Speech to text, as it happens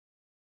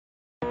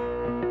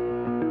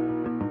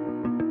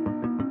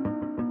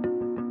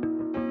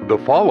The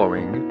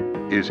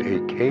following is a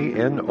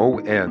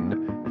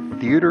KNON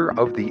Theater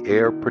of the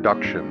Air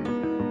production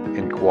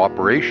in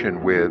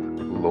cooperation with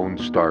Lone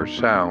Star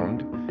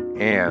Sound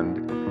and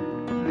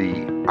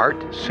the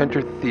Art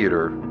Center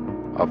Theater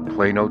of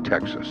Plano,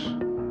 Texas.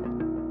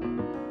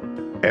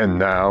 And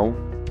now,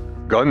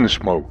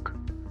 Gunsmoke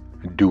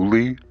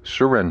duly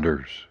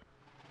surrenders.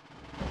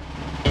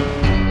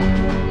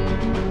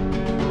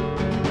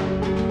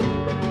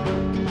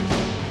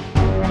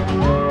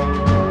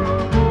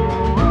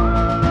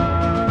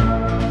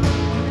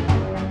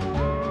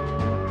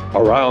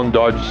 Around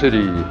Dodge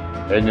City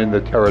and in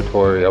the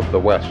territory of the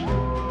West,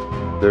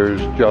 there's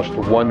just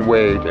one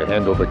way to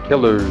handle the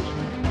killers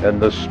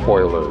and the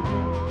spoilers.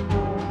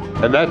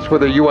 And that's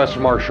with a U.S.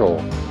 Marshal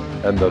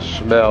and the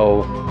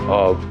smell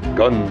of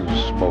gun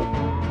smoke.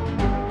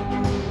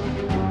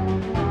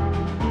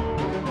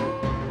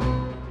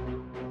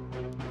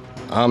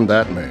 I'm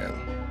that man,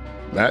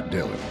 Matt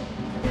Dillon,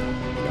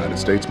 United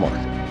States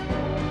Marshal.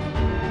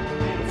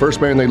 The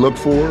first man they look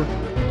for,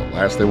 the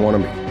last they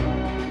want to meet.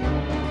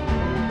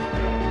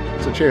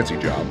 It's a chancy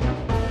job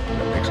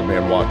that makes a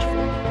man watchful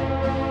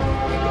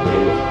and a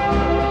little low.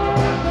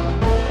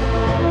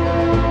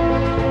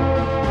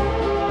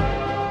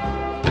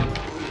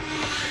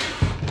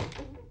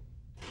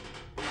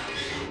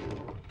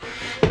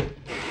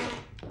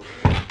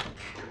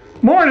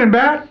 Morning,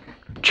 Bat.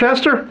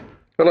 Chester.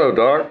 Hello,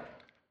 Doc.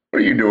 What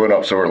are you doing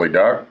up so early,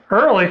 Doc?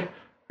 Early?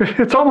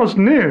 It's almost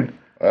noon.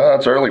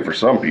 That's early for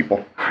some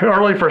people.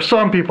 Early for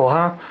some people,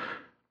 huh?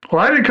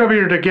 Well, I didn't come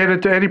here to get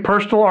into any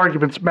personal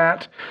arguments,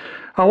 Matt.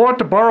 I want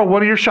to borrow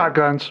one of your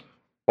shotguns.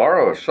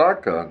 Borrow a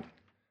shotgun?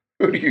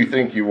 Who do you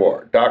think you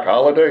are, Doc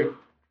Holliday?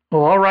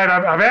 Well, all right,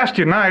 I've asked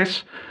you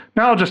nice.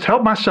 Now I'll just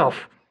help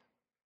myself.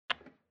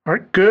 All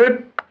right,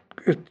 good.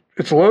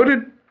 It's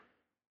loaded.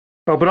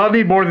 Oh, but I'll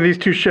need more than these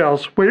two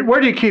shells.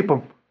 Where do you keep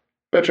them?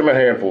 Fetch him a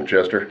handful,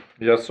 Chester.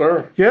 Yes,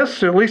 sir.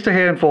 Yes, at least a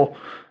handful.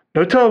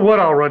 No telling what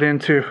I'll run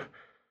into.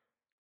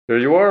 Here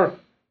you are.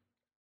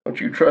 Don't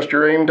you trust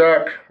your aim,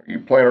 Doc? Are you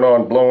planning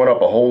on blowing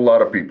up a whole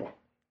lot of people?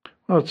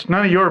 Well, it's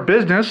none of your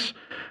business,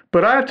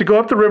 but I have to go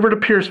up the river to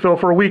Pierceville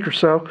for a week or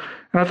so,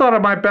 and I thought I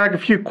might bag a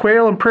few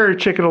quail and prairie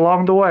chicken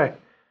along the way.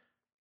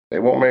 They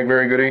won't make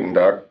very good eating,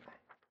 Doc.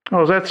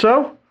 Oh, is that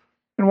so?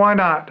 And why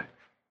not?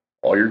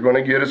 All you're going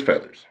to get is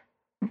feathers.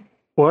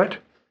 What?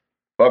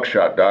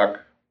 Buckshot, Doc.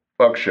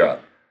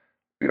 Buckshot.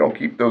 We don't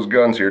keep those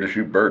guns here to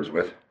shoot birds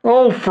with.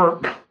 Oh,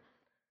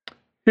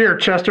 Here,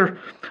 Chester.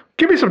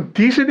 Give me some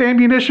decent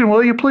ammunition,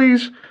 will you,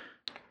 please?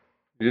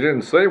 You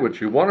didn't say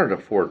what you wanted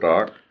it for,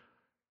 Doc.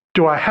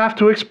 Do I have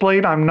to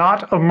explain I'm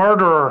not a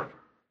murderer?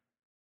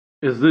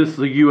 Is this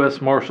the U.S.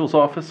 Marshal's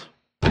office?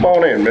 Come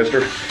on in,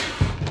 mister.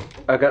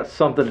 I got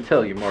something to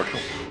tell you,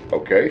 Marshal.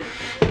 Okay.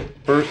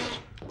 First,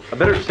 I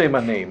better say my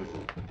name.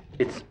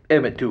 It's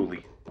Emmett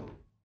Dooley.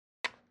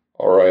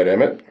 All right,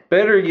 Emmett.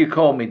 Better you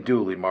call me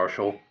Dooley,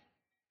 Marshal.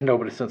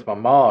 Nobody since my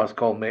ma has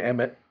called me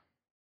Emmett.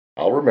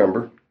 I'll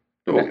remember.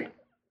 Dooley.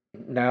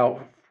 Now,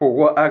 for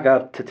what I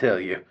got to tell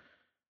you.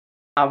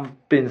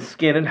 I've been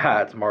skinning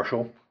hides,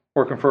 Marshal,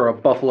 working for a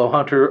buffalo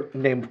hunter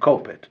named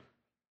Colpit.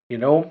 You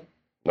know him?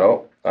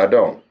 No, I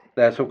don't.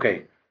 That's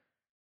okay.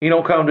 He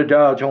don't come to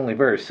Dodge only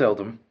very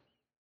seldom,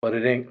 but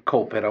it ain't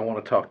Colpit I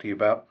want to talk to you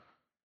about.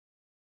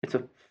 It's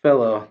a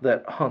fella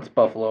that hunts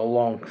buffalo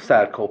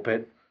alongside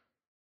Colpit.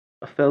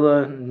 A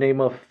fella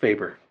named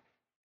Faber.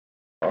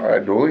 All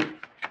right, Dooley.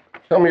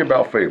 Tell me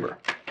about Faber.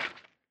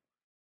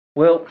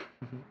 Well,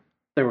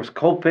 there was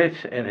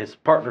Colpit and his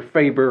partner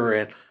Faber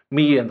and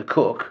me and the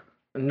cook.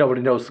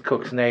 Nobody knows the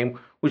cook's name.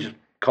 We just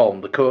call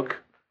him the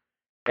cook.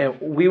 And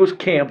we was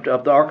camped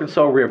up the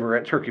Arkansas River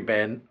at Turkey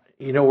Bend.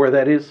 You know where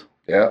that is?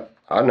 Yeah,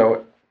 I know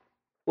it.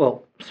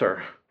 Well,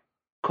 sir,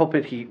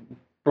 Colpit, he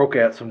broke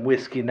out some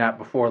whiskey night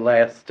before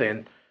last,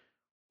 and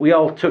we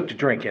all took to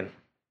drinking.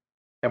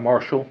 And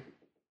Marshal,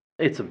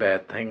 it's a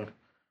bad thing,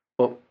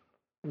 but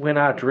when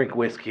I drink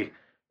whiskey,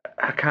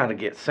 I kind of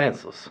get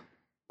senseless.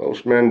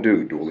 Most men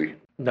do, Dooley.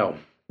 No,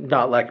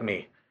 not like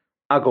me.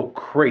 I go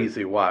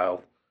crazy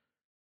wild.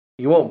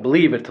 You won't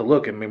believe it to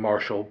look at me,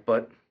 Marshal,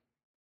 but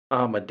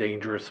I'm a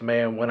dangerous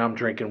man when I'm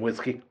drinking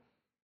whiskey.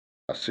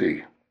 I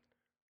see.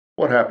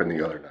 What happened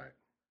the other night?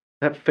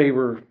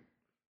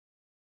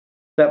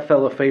 That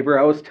fella Faber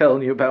I was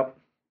telling you about,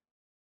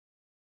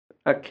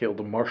 I killed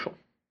him, Marshal.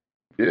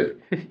 You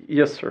did?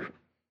 Yes, sir.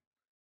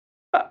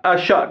 I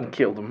shot and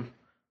killed him.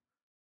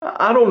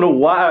 I don't know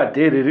why I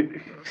did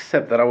it,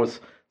 except that I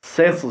was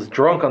senseless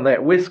drunk on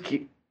that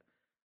whiskey.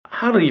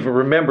 I don't even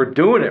remember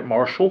doing it,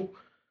 Marshal.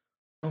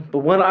 But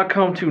when I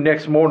come to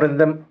next morning,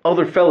 them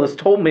other fellas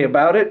told me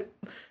about it.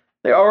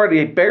 They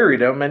already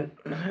buried him,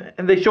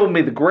 and they showed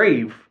me the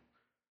grave.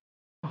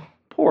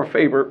 Poor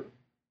Faber.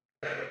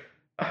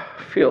 I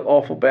feel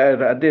awful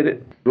bad I did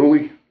it.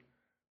 Dooley,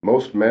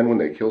 most men, when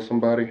they kill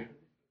somebody,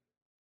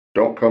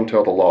 don't come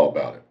tell the law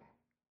about it.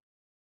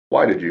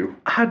 Why did you?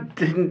 I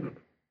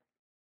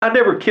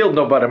never killed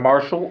nobody,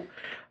 Marshal.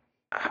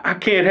 I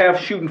can't have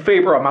shooting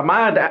Faber on my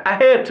mind. I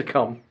had to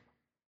come.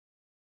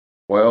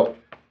 Well,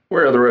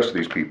 where are the rest of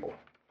these people?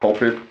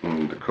 Pulpit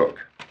and the cook.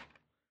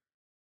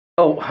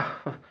 Oh,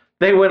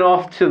 they went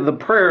off to the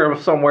prairie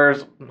somewhere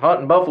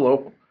hunting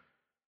buffalo.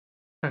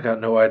 I got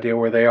no idea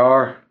where they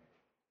are.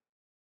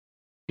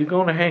 You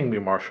gonna hang me,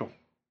 Marshal?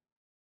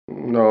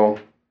 No,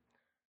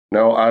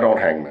 I don't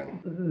hang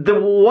men.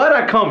 Then what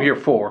I come here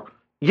for?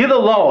 You the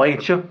law,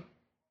 ain't you?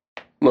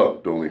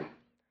 Look, Dooley,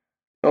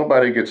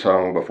 nobody gets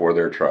hung before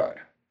they're tried.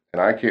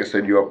 And I can't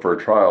send you up for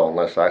a trial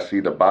unless I see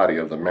the body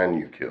of the men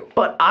you killed.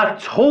 But I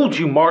told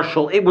you,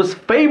 Marshal, it was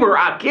Faber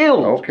I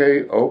killed.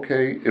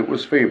 Okay, it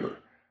was Faber.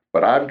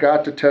 But I've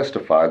got to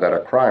testify that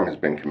a crime has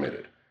been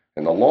committed.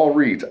 And the law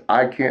reads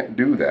I can't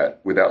do that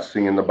without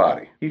seeing the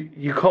body.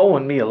 You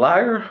calling me a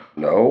liar?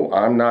 No,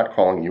 I'm not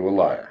calling you a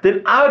liar.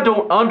 Then I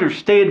don't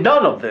understand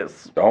none of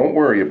this. Don't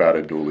worry about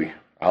it, Dooley.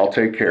 I'll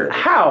take care of it.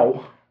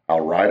 How?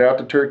 I'll ride out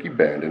to Turkey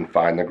Bend and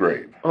find the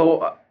grave.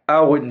 Oh, I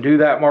wouldn't do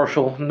that,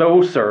 Marshal.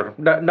 No, sir.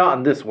 Not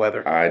in this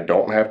weather. I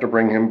don't have to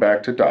bring him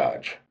back to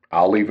Dodge.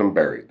 I'll leave him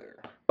buried there.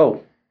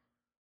 Oh.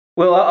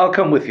 Well, I'll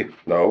come with you.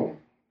 No,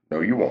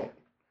 you won't.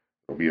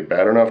 It'll be a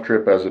bad enough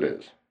trip as it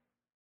is.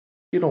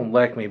 You don't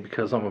like me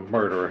because I'm a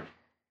murderer.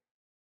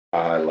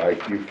 I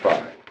like you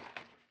fine.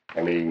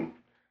 I mean,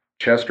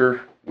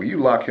 Chester, will you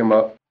lock him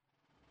up?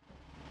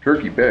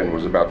 Turkey Bend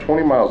was about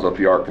 20 miles up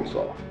the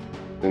Arkansas.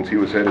 Since he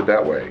was headed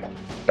that way,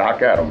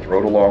 Doc Adams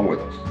rode along with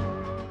us.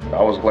 And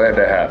I was glad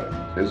to have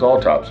him. His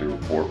autopsy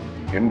report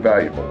would be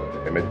invaluable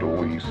in Emmett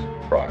Dooley's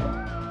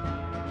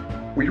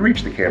trial. We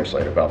reached the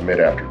campsite about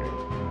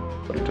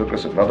mid-afternoon, but it took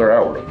us another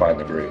hour to find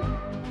the grave.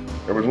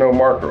 There was no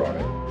marker on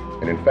it,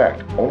 and in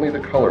fact, only the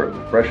color of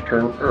the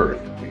fresh-turned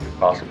earth made it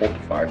possible to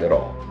find at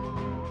all.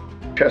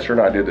 Chester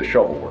and I did the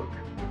shovel work,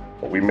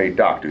 but we made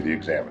Doc do the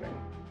examining.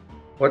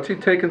 What's he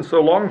taking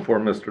so long for,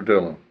 Mr.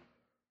 Dillon?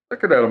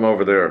 Looking at him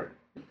over there.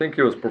 You'd think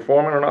he was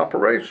performing an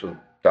operation.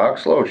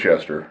 Doc's slow,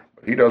 Chester,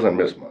 but he doesn't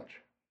miss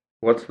much.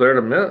 What's there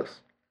to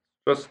miss?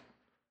 Just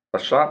a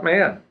shot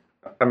man.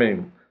 I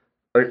mean,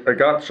 a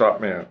got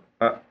shot man.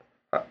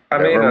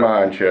 Never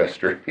mind,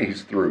 Chester.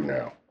 He's through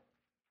now.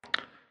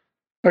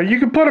 You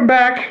can put him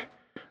back.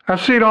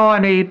 I've seen all I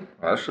need.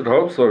 I should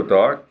hope so,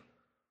 Doc.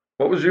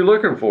 What was you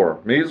looking for?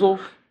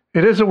 Measles?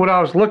 It isn't what I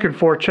was looking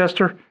for,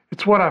 Chester.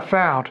 It's what I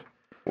found.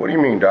 What do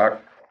you mean,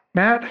 Doc?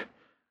 Matt,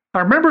 I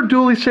remember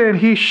Dooley saying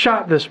he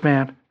shot this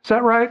man. Is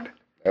that right?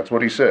 That's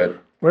what he said.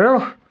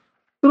 Well,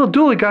 little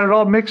Dooley got it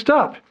all mixed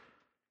up.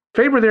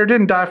 Faber there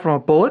didn't die from a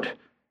bullet.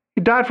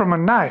 He died from a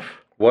knife.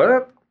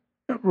 What?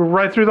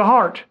 Right through the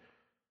heart.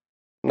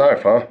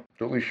 Knife, huh?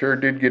 Dooley sure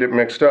did get it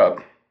mixed up.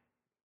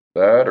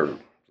 That or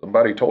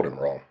somebody told him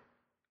wrong.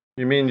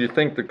 You mean you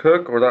think the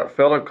cook or that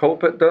fella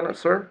Colpit done it,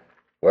 sir?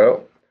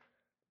 Well,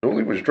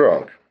 Dooley was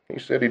drunk. He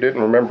said he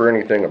didn't remember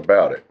anything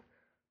about it.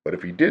 But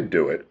if he did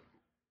do it,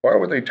 why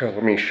would they tell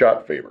him he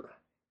shot Faber?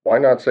 Why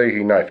not say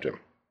he knifed him?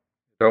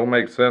 Don't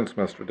make sense,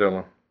 Mr.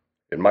 Dillon.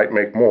 It might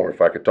make more if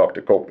I could talk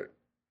to Colpit.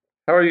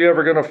 How are you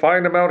ever going to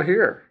find him out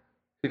here?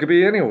 He could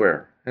be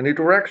anywhere, any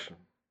direction.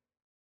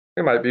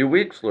 It might be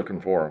weeks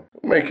looking for him.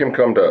 We'll make him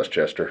come to us,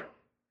 Chester.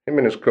 Him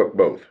and his cook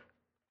both.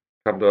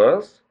 Come to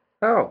us?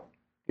 How?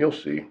 You'll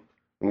see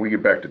when we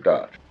get back to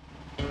Dodge.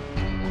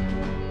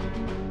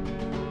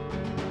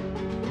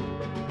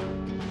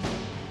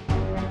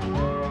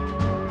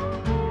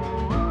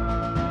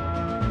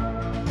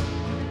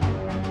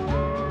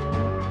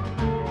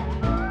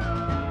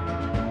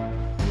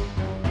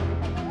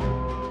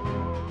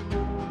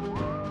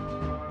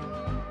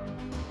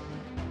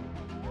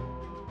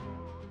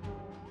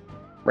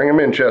 Bring him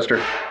in,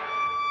 Chester.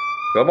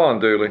 Come on,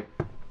 Dooley.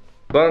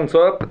 Sun's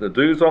up and the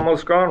dew's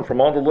almost gone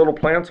from all the little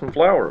plants and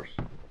flowers.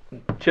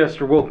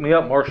 Chester woke me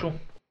up, Marshal.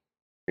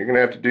 You're going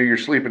to have to do your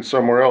sleeping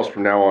somewhere else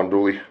from now on,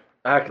 Dooley.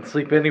 I can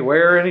sleep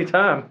anywhere,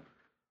 anytime.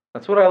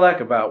 That's what I like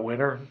about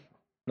winter.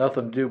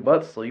 Nothing to do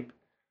but sleep.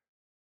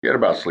 Forget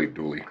about sleep,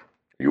 Dooley. Are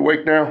you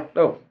awake now?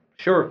 Oh,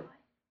 sure.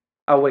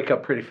 I wake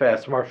up pretty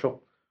fast,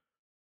 Marshal.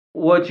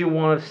 What'd you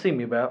want to see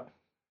me about?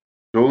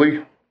 Dooley,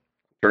 I'm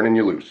turning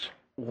you loose.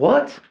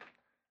 What?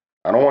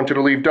 I don't want you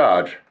to leave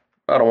Dodge.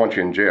 I don't want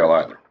you in jail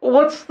either.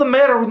 What's the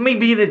matter with me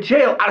being in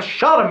jail? I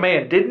shot a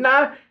man, didn't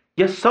I?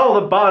 You saw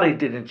the body,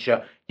 didn't you?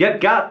 You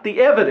got the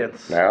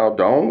evidence. Now,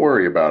 don't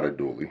worry about it,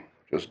 Dooley.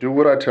 Just do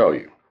what I tell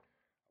you.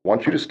 I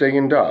want you to stay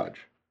in Dodge,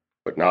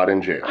 but not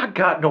in jail. I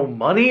got no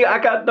money. I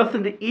got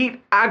nothing to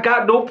eat. I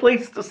got no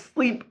place to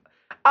sleep.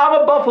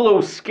 I'm a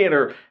buffalo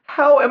skinner.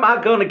 How am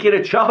I going to get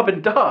a job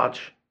in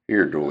Dodge?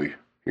 Here, Dooley.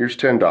 Here's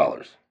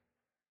 $10.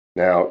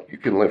 Now, you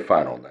can live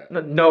fine on that.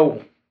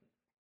 No.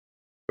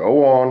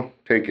 Go on.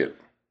 Take it.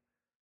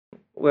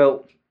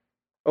 Well,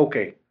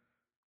 okay.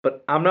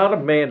 But I'm not a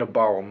man to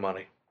borrow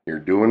money. You're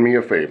doing me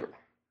a favor.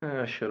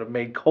 I should have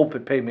made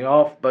Colpit pay me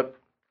off, but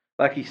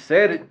like he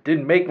said, it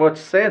didn't make much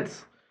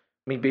sense.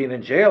 Me being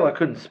in jail, I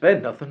couldn't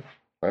spend nothing.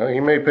 Well, he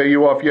may pay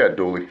you off yet,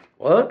 Dooley.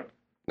 What?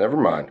 Never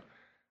mind.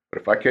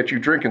 But if I catch you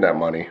drinking that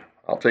money,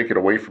 I'll take it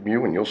away from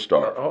you and you'll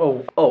starve.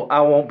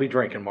 I won't be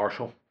drinking,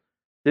 Marshal.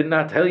 Didn't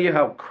I tell you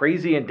how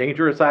crazy and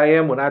dangerous I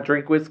am when I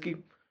drink whiskey?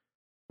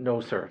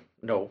 No, sir.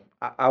 No,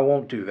 I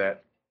won't do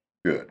that.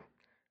 Good.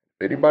 If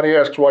If anybody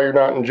asks why you're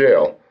not in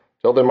jail,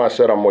 tell them I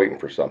said I'm waiting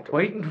for something.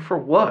 Waiting for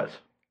what?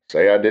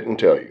 Say I didn't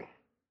tell you.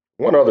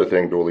 One other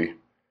thing, Dooley.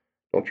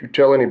 Don't you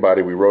tell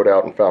anybody we rode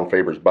out and found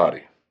Faber's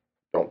body.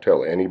 Don't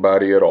tell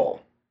anybody at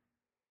all.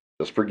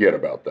 Just forget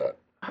about that.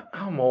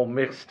 I'm all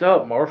mixed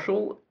up,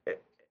 Marshal.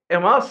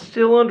 Am I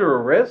still under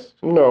arrest?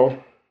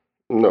 No,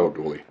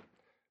 Dooley.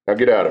 Now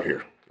get out of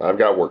here. I've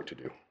got work to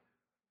do.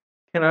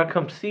 Can I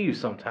come see you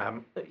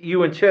sometime?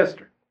 You and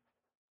Chester?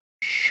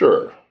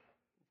 Sure.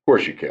 Of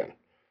course you can.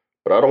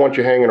 But I don't want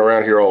you hanging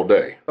around here all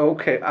day.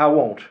 Okay, I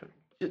won't.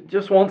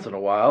 Just once in a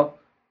while.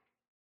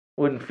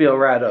 Wouldn't feel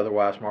right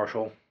otherwise,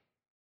 Marshal.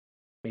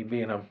 Me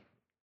being a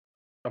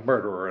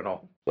murderer and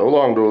all. So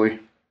long, Dooley.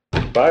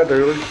 Bye,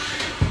 Dooley.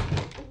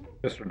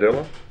 Mr.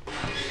 Dillon,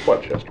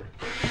 What, Chester?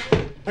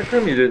 how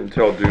come you didn't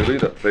tell Dooley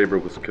that Faber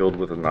was killed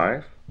with a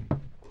knife?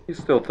 He's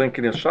still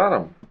thinking he shot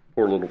him,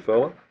 poor little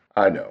fella.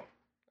 I know.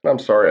 And I'm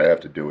sorry I have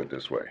to do it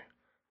this way.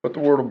 But the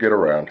word will get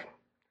around.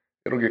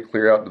 It'll get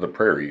clear out to the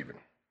prairie even.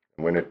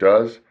 And when it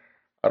does,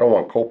 I don't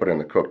want Colpin and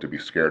the cook to be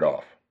scared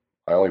off.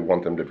 I only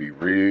want them to be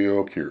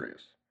real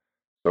curious.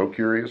 So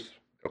curious,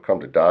 they'll come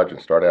to Dodge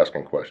and start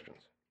asking questions.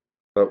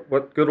 But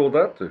what good will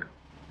that do?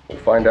 We'll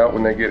find out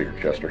when they get here,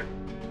 Chester.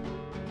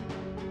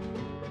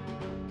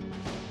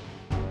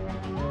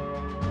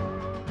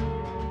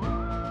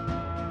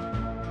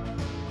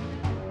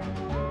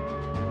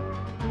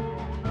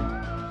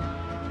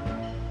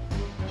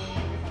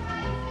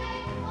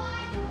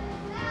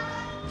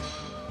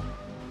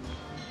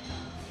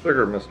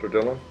 Sugar, Mr.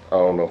 Dillon?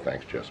 Oh, no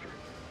thanks, Chester.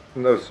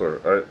 No,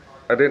 sir.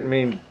 I didn't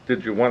mean,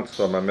 did you want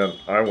some? I meant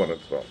I wanted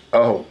some.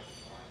 Oh,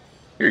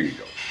 here you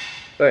go.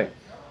 Thanks.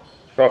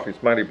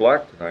 Coffee's mighty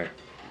black tonight.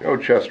 No,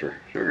 Chester,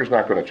 sugar's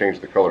not going to change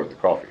the color of the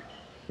coffee.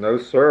 No,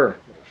 sir.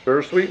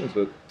 Sure sweetens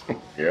it.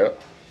 Yeah?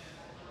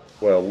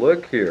 Well,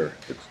 look here.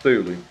 It's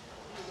Dooley.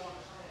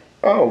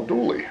 Oh,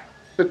 Dooley.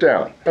 Sit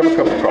down. Have a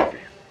cup of coffee.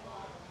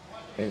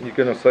 Ain't you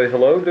gonna say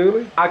hello,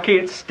 Dooley? I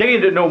can't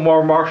stand it no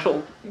more,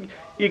 Marshal.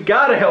 You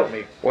gotta help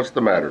me. What's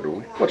the matter,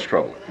 Dooley? What's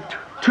trouble?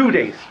 2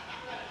 days.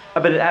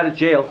 I've been out of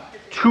jail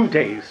 2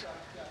 days.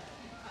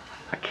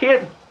 I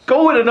can't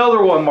go in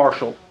another one,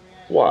 Marshal.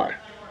 Why?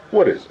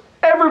 What is it?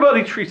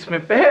 Everybody treats me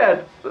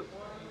bad.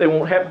 They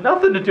won't have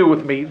nothing to do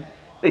with me.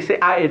 They say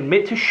I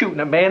admit to shooting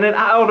a man and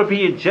I ought to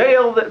be in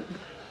jail.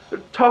 They're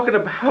talking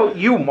about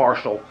you,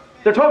 Marshal.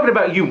 They're talking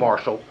about you,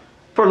 Marshal,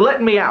 for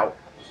letting me out.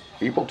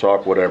 People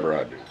talk whatever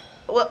I do.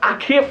 Well, I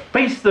can't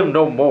face them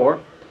no more.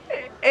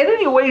 And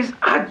anyways,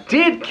 I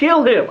did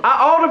kill him. I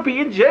ought to be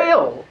in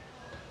jail.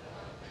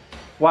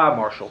 Why,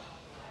 Marshal?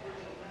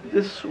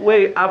 This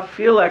way I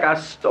feel like I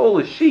stole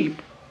a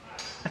sheep.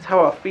 That's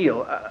how I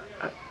feel.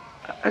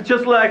 I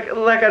just like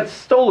I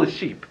stole a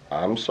sheep.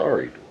 I'm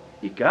sorry, Dooley.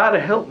 You gotta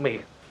help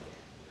me.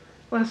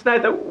 Last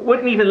night they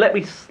wouldn't even let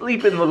me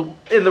sleep in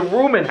the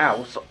rooming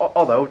house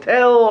or the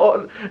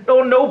hotel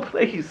or no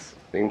place.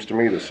 Seems to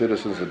me the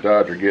citizens of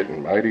Dodge are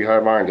getting mighty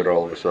high-minded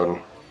all of a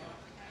sudden.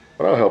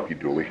 But I'll help you,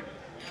 Dooley.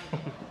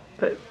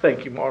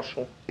 Thank you,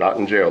 Marshal. Not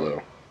in jail,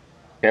 though.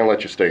 Can't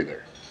let you stay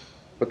there.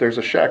 But there's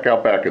a shack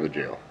out back of the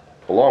jail.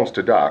 Belongs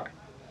to Doc.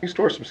 He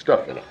stores some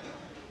stuff in it.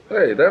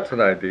 Hey, that's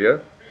an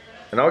idea.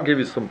 And I'll give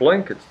you some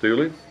blankets,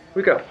 Dooley.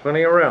 We got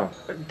plenty around.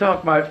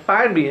 Doc might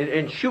find me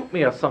and shoot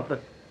me or something.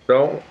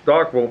 Don't.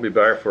 Doc won't be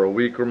back for a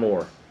week or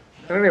more.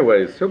 And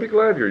anyways, he'll be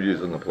glad you're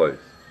using the place.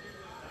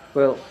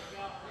 Well,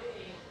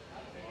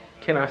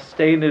 can I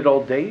stay in it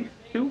all day,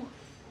 too?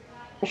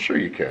 Well, sure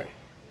you can.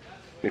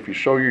 If you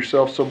show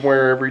yourself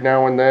somewhere every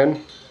now and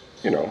then,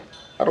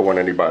 I don't want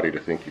anybody to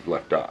think you've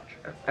left Dodge.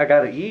 I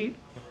gotta eat.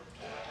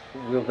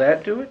 Will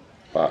that do it?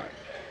 Fine.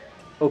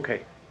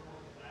 Okay.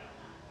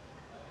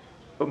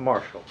 But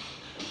Marshal,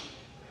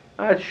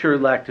 I'd sure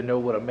like to know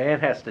what a man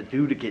has to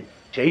do to get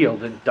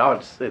jailed in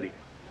Dodge City.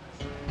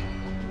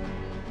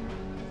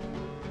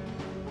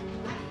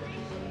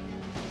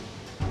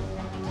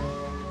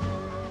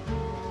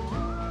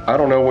 I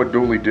don't know what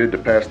Dooley did to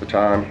pass the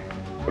time,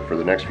 but for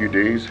the next few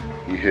days,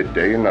 he hid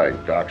day and night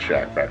in Doc's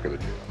shack back of the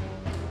jail.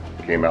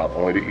 Came out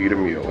only to eat a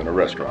meal in a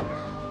restaurant.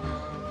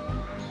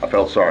 I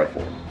felt sorry for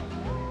him,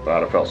 but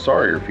I'd have felt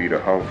sorrier if he'd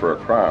have hung for a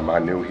crime I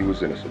knew he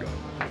was innocent of.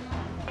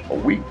 A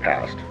week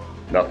passed,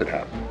 nothing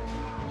happened.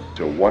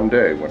 Till one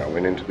day when I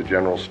went into the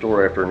general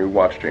store after a new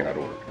watch chain I'd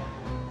ordered.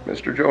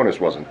 Mr. Jonas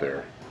wasn't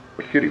there,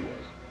 but Kitty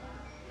was.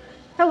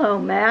 Hello,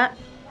 Matt.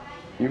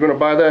 You gonna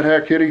buy that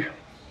hat, Kitty?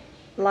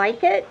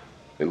 Like it?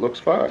 It looks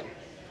fine.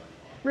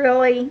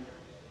 Really?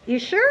 You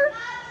sure?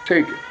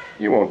 Take it.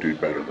 You won't do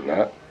better than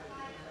that.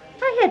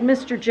 I had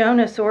Mr.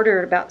 Jonas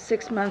order it about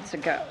 6 months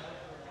ago.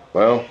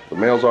 Well, the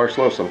mails are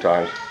slow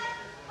sometimes.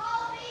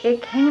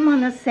 It came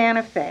on the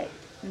Santa Fe,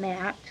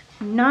 Matt,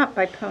 not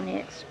by Pony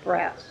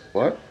Express.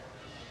 What?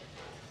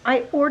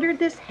 I ordered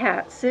this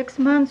hat 6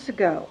 months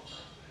ago.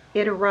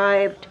 It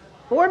arrived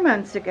 4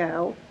 months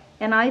ago,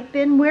 and I've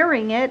been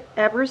wearing it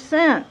ever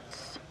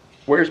since.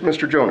 Where's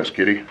Mr. Jonas,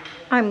 Kitty?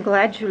 I'm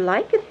glad you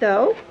like it,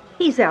 though.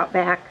 He's out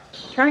back,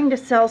 trying to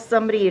sell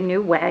somebody a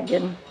new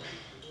wagon.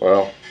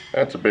 Well,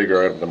 that's a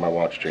bigger item than my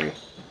watch chain.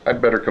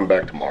 I'd better come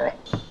back tomorrow.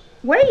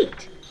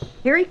 Wait!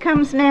 Here he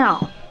comes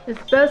now. It's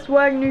the best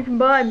wagon you can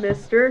buy,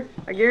 mister.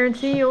 I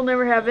guarantee you'll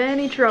never have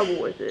any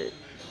trouble with it.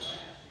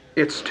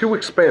 It's too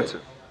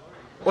expensive.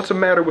 What's the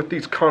matter with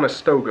these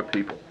Conestoga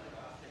people?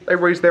 They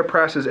raise their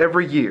prices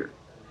every year.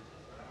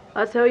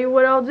 I'll tell you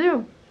what I'll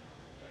do.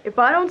 If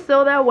I don't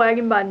sell that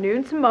wagon by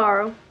noon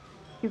tomorrow,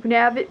 you can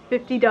have it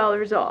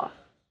 $50 off.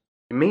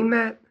 You mean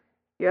that?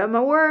 You have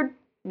my word.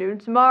 Noon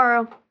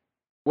tomorrow.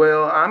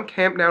 Well, I'm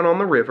camped down on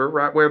the river,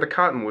 right where the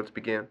cottonwoods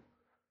begin.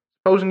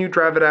 Supposing you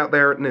drive it out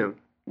there at noon.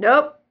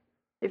 Nope.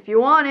 If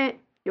you want it,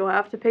 you'll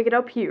have to pick it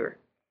up here.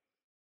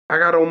 I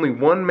got only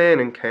one man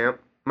in camp,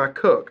 my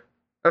cook.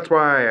 That's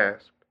why I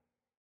asked.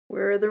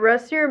 Where are the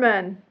rest of your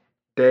men?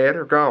 Dead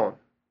or gone.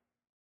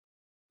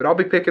 But I'll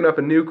be picking up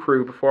a new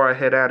crew before I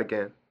head out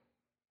again.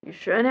 You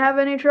shouldn't have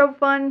any trouble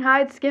finding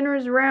hide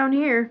skinners around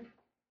here.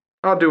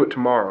 I'll do it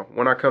tomorrow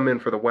when I come in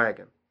for the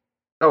wagon.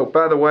 Oh,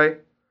 by the way,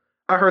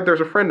 I heard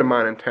there's a friend of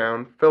mine in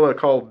town, a fella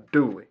called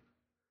Dooley.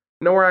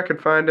 Know where I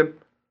could find him?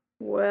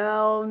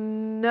 Well,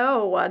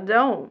 no, I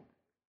don't.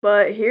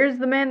 But here's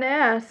the man to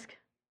ask.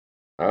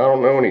 I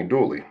don't know any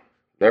Dooley.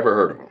 Never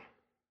heard of him.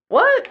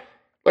 What?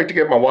 Like to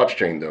get my watch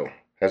chain, though.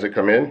 Has it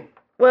come in?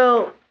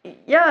 Well,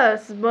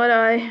 yes,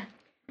 but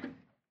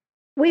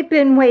We've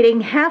been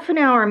waiting half an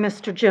hour,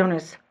 Mr.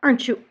 Jonas.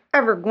 Aren't you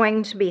ever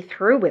going to be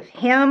through with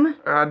him?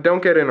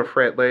 Don't get in a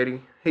fret,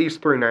 lady. He's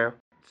through now.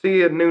 See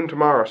you at noon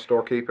tomorrow,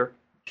 storekeeper.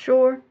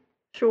 Sure.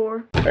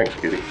 Thanks,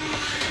 Kitty.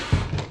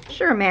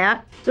 Sure,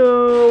 Matt.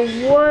 So,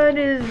 what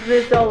is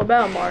this all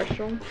about,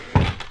 Marshal?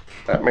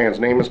 That man's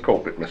name is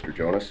Colpit, Mr.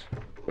 Jonas.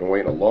 Been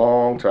waiting a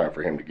long time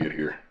for him to get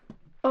here.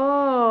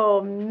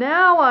 Oh,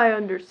 now I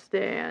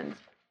understand.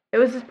 It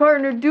was his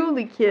partner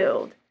Dooley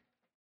killed.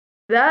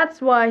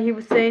 That's why he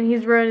was saying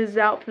he's running his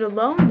outfit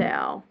alone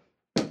now.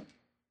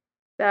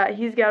 That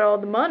he's got all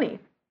the money. Is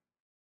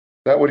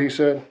that what he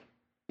said?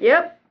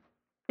 Yep.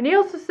 And he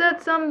also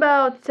said something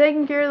about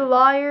taking care of the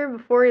lawyer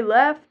before he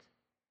left.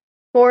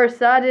 Of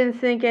course, I didn't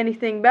think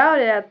anything about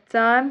it at the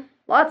time.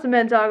 Lots of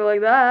men talk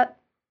like that.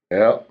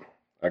 Yeah,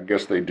 I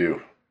guess they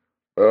do.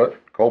 But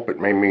Colpit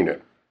may mean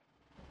it.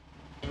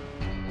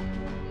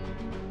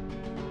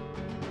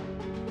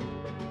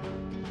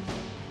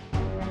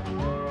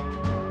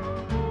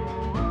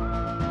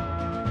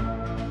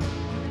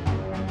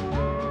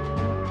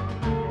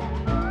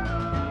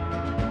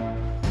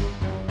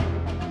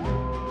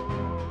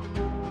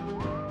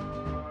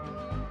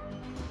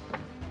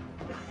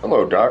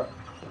 Hello, Doc.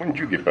 When did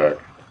you get back?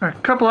 A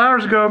couple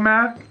hours ago,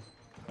 Matt.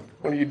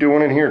 What are you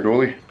doing in here,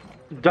 Dooley?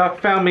 Doc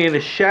found me in a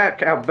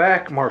shack out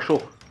back,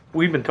 Marshal.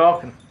 We've been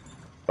talking.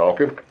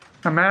 Talking?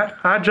 Matt,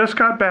 I just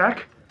got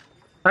back.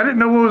 I didn't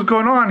know what was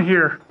going on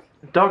here.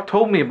 Doc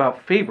told me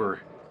about Faber.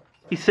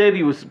 He said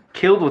he was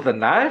killed with a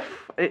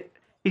knife.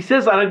 He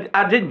says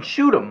I didn't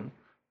shoot him.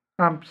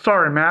 I'm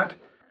sorry, Matt.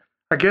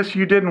 I guess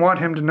you didn't want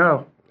him to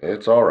know.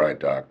 It's all right,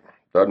 Doc.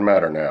 Doesn't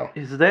matter now.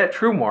 Is that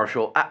true,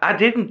 Marshal? I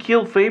didn't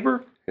kill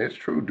Faber? It's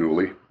true,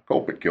 Dooley.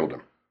 Colpit killed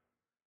him.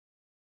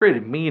 Pretty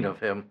mean of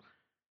him.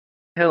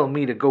 Telling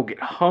me to go get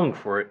hung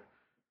for it.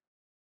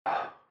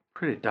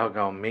 Pretty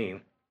doggone mean.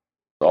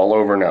 It's all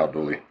over now,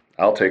 Dooley.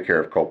 I'll take care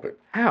of Colpit.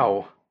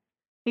 How?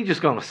 He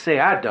just gonna say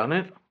I done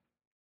it.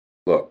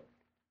 Look,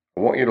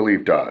 I want you to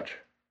leave Dodge.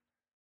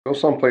 Go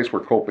someplace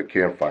where Colpit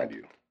can't find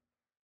you.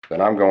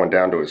 Then I'm going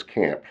down to his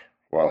camp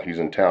while he's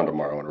in town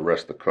tomorrow and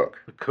arrest the cook.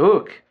 The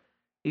cook?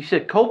 He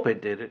said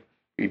Colpit did it.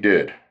 He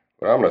did,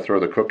 but I'm going to throw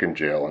the cook in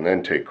jail and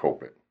then take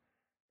Colpit.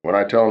 When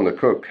I tell him the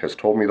cook has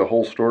told me the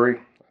whole story,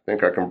 I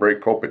think I can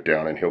break Colpit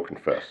down and he'll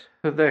confess.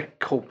 That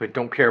Colpit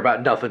don't care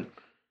about nothing.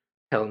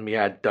 Telling me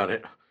I'd done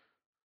it.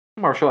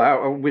 Marshal,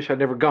 I wish I'd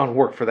never gone to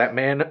work for that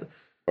man.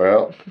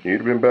 Well,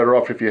 you'd have been better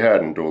off if you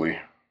hadn't, Dooley.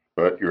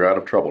 But you're out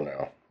of trouble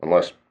now,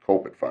 unless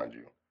Colpit finds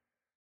you.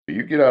 So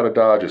you get out of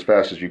Dodge as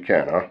fast as you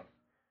can, huh?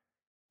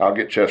 I'll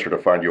get Chester to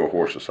find you a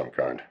horse of some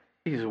kind.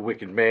 He's a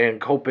wicked man.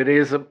 Colpit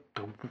is a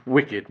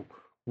wicked,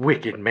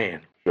 wicked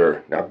man.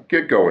 Sure. Now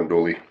get going,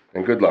 Dooley,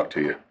 and good luck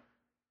to you.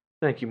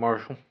 Thank you,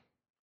 Marshal.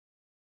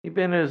 You've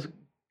been as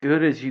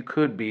good as you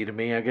could be to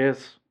me, I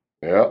guess.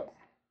 Yeah.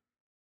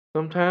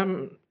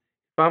 Sometime,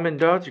 if I'm in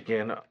Dodge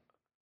again,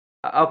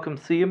 I'll come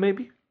see you,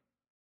 maybe?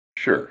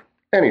 Sure.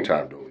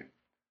 Anytime, Dooley.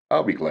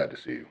 I'll be glad to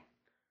see you.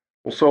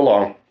 Well, so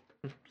long.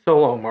 So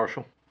long,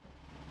 Marshal.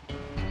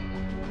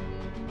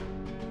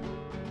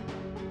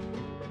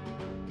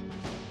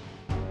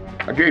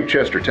 I gave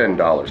Chester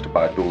 $10 to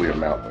buy Dooley a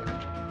mount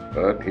with,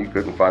 but he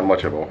couldn't find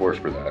much of a horse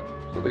for that,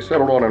 so they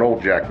settled on an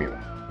old jack mule.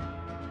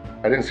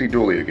 I didn't see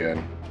Dooley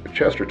again, but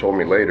Chester told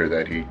me later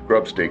that he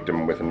grub-staked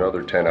him with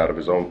another 10 out of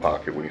his own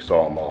pocket when he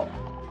saw him off.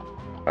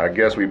 I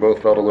guess we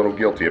both felt a little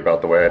guilty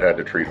about the way I'd had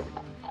to treat him.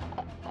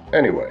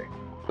 Anyway,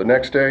 the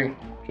next day,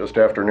 just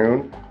after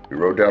noon, we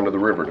rode down to the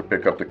river to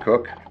pick up the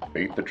cook,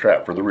 bait the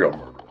trap for the real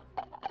murderer,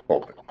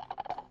 Colpit.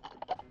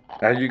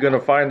 How you gonna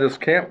find this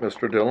camp,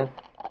 Mr. Dillon?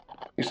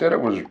 He said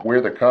it was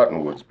where the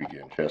cottonwoods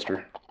begin,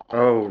 Chester.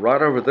 Oh,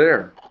 right over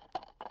there.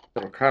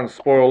 It'll kind of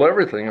spoil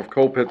everything if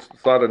Colpit's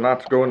decided not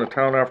to go into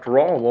town after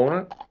all,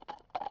 won't it?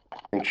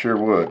 It sure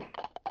would.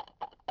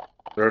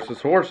 There's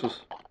his horses.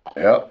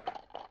 Yep.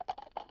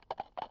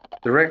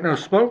 There ain't no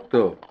smoke,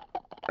 though.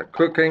 That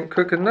cook ain't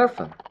cooking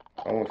nothing.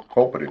 Well, with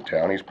Colpit in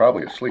town, he's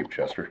probably asleep,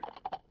 Chester.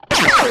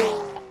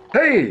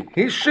 Hey,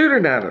 he's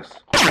shooting at us.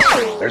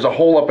 There's a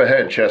hole up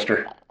ahead,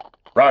 Chester.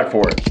 Ride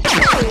for it.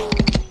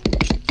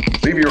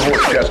 Leave your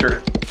horse,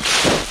 Chester.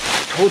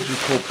 I told you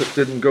Colpit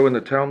didn't go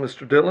into town,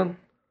 Mr. Dillon.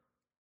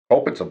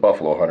 Colpit's a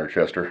buffalo hunter,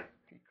 Chester.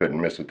 He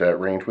couldn't miss at that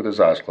range with his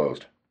eyes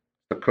closed.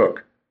 The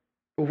cook.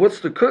 But what's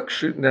the cook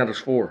shooting at us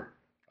for?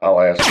 I'll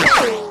ask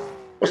him.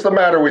 What's the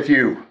matter with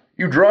you?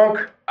 You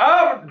drunk?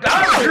 I'm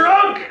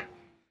drunk!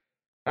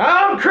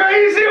 I'm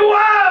crazy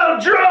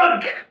wild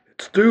drunk!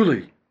 It's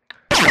Dooley.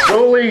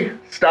 Dooley,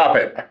 stop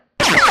it.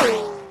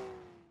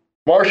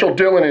 Marshal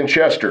Dillon in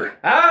Chester.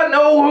 I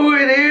know who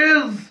it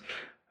is!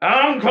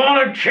 I'm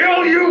gonna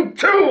kill you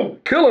too!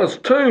 Kill us,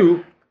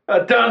 too? I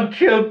done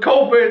killed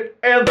Colbert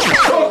and the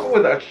cook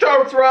with a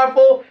Sharps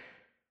rifle,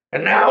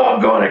 and now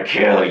I'm gonna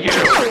kill you!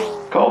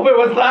 Colbert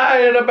was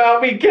lying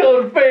about me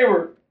killing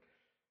Faber.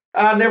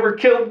 I never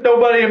killed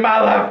nobody in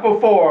my life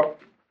before.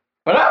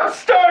 But I'm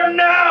starting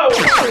now!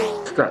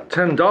 It's that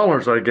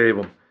 $10 I gave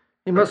him.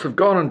 He must have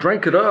gone and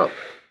drank it up.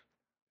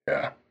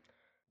 Yeah.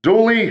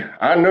 Dooley,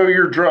 I know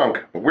you're drunk,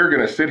 but we're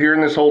gonna sit here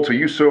in this hole till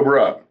you sober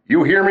up.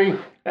 You hear me?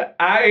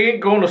 I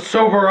ain't gonna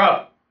sober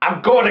up.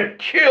 I'm gonna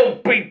kill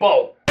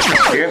people.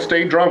 Can't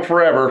stay drunk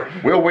forever.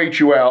 We'll wait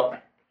you out.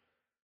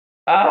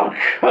 I'll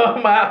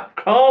come out.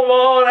 Come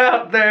on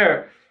out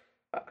there.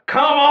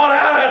 Come on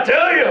out, I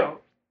tell you.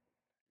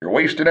 You're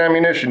wasting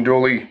ammunition,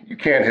 Dooley. You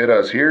can't hit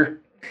us here.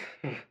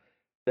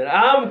 Then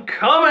I'm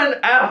coming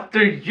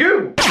after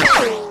you.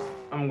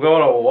 I'm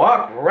gonna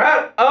walk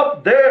right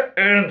up there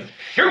and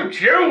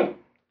shoot you.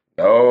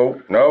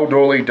 No,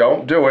 Dooley,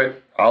 don't do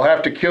it. I'll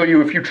have to kill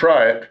you if you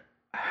try it.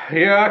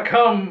 Here I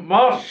come,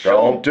 Marshal.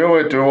 Don't do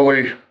it,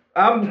 Dooley.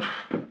 I'm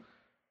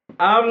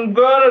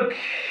gonna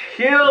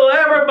kill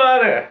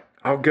everybody.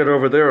 I'll get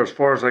over there as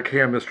far as I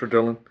can, Mr.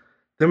 Dillon.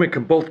 Then we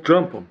can both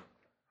jump him.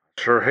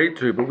 Sure hate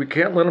to, but we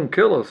can't let him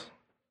kill us.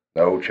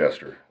 No,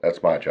 Chester.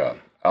 That's my job.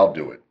 I'll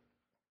do it.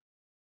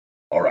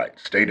 All right,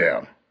 stay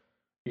down.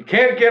 You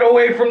can't get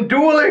away from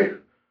Dooley.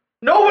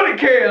 Nobody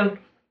can.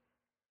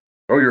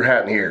 Throw your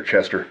hat in the air,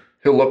 Chester.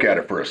 He'll look at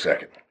it for a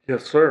second.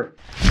 Yes, sir.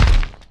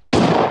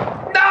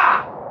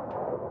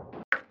 Ah!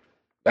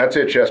 That's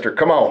it, Chester.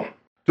 Come on.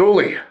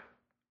 Dooley.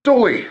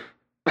 Dooley.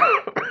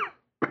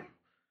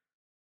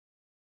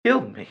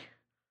 Killed me.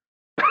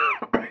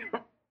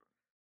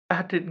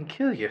 I didn't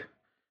kill you.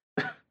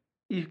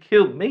 You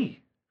killed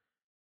me.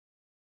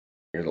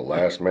 You're the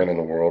last man in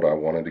the world I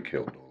wanted to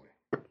kill, Dooley.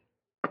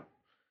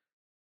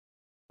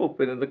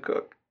 Open in the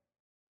cook.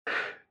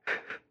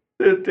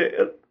 They're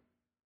dead.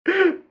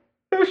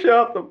 I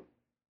shot them.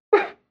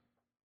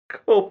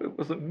 Colbert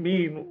was a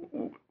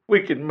mean,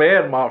 wicked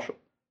man, Marshal.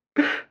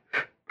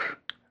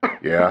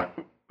 Yeah,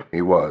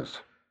 he was.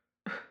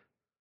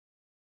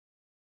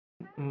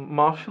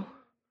 Marshal?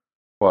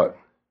 What?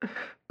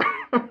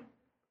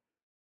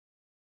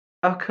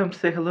 I'll come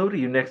say hello to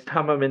you next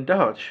time I'm in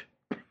Dodge.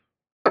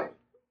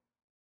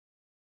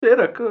 Said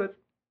I could.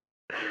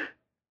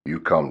 You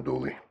come,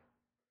 Dooley.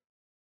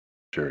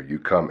 Sure, you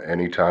come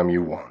anytime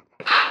you want.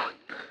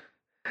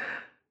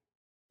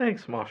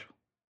 Thanks, Marshal.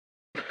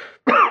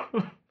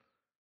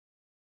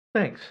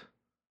 Thanks.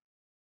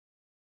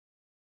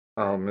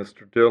 Oh,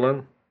 Mr.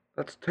 Dillon,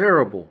 that's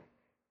terrible.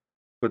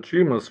 But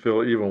you must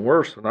feel even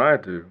worse than I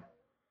do.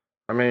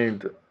 I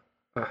mean...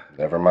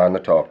 Never mind the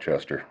talk,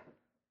 Chester.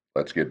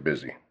 Let's get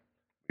busy.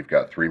 We've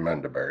got 3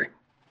 men to bury.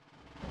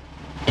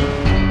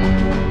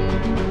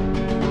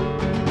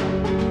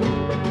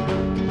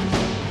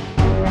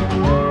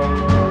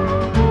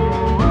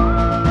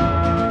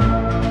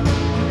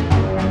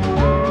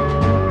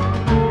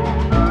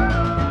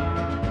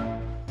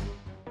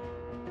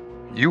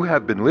 You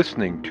have been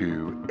listening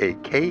to a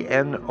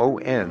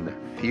KNON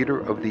Theater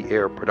of the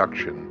Air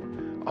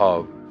production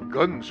of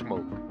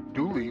Gunsmoke,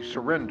 Dooley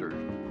Surrendered.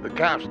 The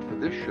cast for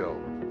this show: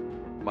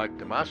 Mike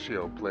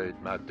Damasio played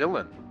Matt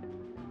Dillon,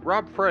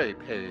 Rob Frey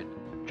played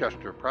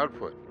Chester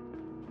Proudfoot,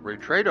 Ray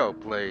Trado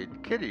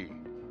played Kitty,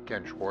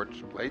 Ken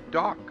Schwartz played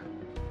Doc,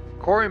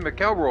 Corey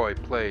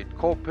McElroy played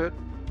Colpit,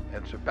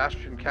 and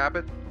Sebastian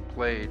Cabot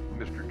played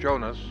Mr.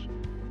 Jonas,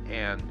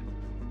 and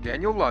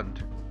Daniel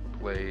Lunt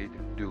played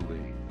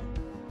Dooley.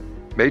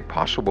 Made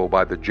possible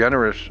by the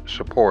generous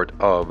support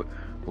of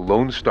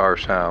Lone Star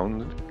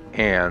Sound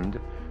and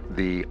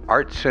the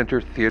Art Center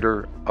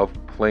Theater of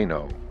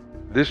Plano.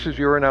 This is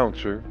your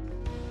announcer,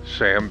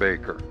 Sam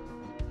Baker.